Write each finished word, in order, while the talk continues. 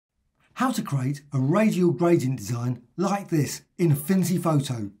How to create a radial gradient design like this in Affinity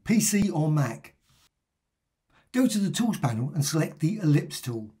Photo, PC or Mac. Go to the Tools panel and select the Ellipse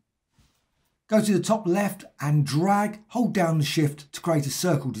tool. Go to the top left and hold down the Shift to create a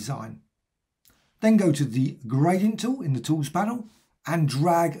circle design. Then go to the Gradient tool in the Tools panel and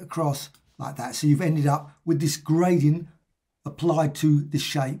drag across like that, so you've ended up with this gradient applied to this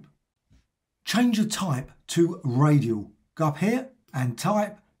shape. Change the type to Radial. Go up here and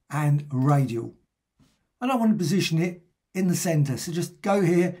type and Radial. And I want to position it in the center, so just go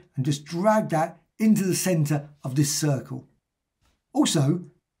here and just drag that into the center of this circle. Also,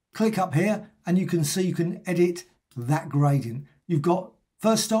 click up here and you can see you can edit that gradient. You've got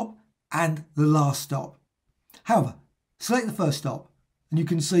first stop and the last stop. However, select the first stop and you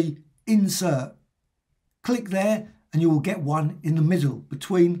can see Insert. Click there and you will get one in the middle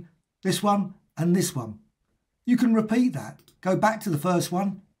between this one and this one. You can repeat that. Go back to the first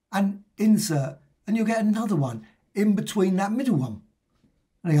one and Insert, and you'll get another one in between that middle one.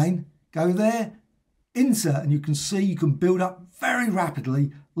 And again, go there, Insert, and you can see you can build up very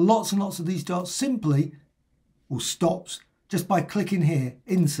rapidly lots and lots of these dots simply, or stops, just by clicking here,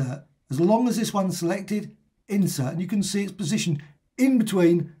 Insert. As long as this one's selected, Insert, and you can see it's positioned in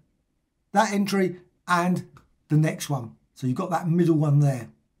between that entry and the next one. So you've got that middle one there.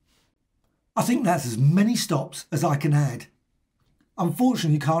 I think that's as many stops as I can add.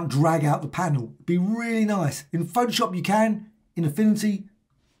 Unfortunately, you can't drag out the panel. It'd be really nice. In Photoshop you can, in Affinity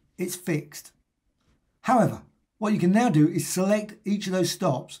it's fixed. However, what you can now do is select each of those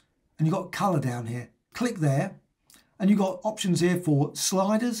stops and you've got colour down here. Click there and you've got options here for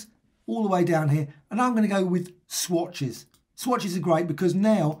sliders all the way down here, and I'm going to go with swatches. Swatches are great because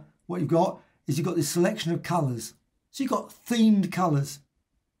now what you've got is you've got this selection of colours. So you've got themed colours.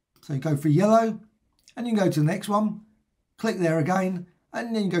 So you go for yellow and you can go to the next one, click there again,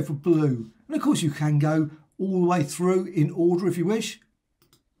 and then you go for blue. And of course you can go all the way through in order if you wish,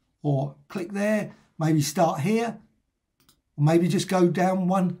 or click there, maybe start here, or maybe just go down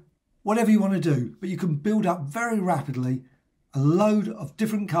one, whatever you want to do. But you can build up very rapidly a load of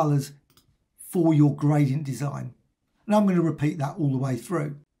different colours for your gradient design. And I'm going to repeat that all the way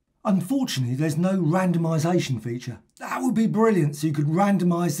through. Unfortunately, there's no randomization feature. That would be brilliant, so you could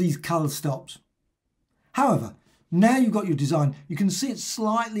randomize these color stops. However, now you've got your design, you can see it's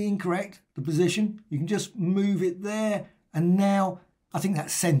slightly incorrect, the position. You can just move it there, and now I think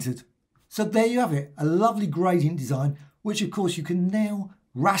that's centered. So there you have it, a lovely gradient design, which of course you can now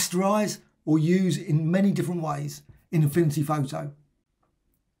rasterize or use in many different ways in Affinity Photo.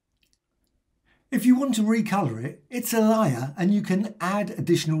 If you want to recolor it, it's a layer and you can add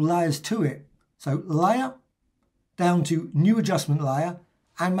additional layers to it. So layer, down to new adjustment layer,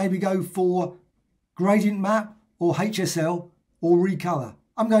 and maybe go for gradient map or HSL or recolor.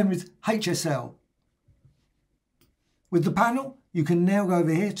 I'm going with HSL. With the panel, you can now go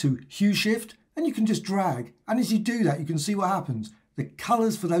over here to Hue Shift and you can just drag. And as you do that, you can see what happens. The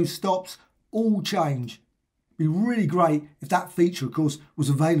colors for those stops all change. It'd be really great if that feature, of course, was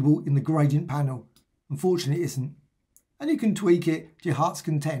available in the gradient panel. Unfortunately, it isn't. And you can tweak it to your heart's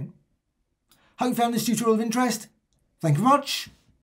content. Hope you found this tutorial of interest. Thank you very much.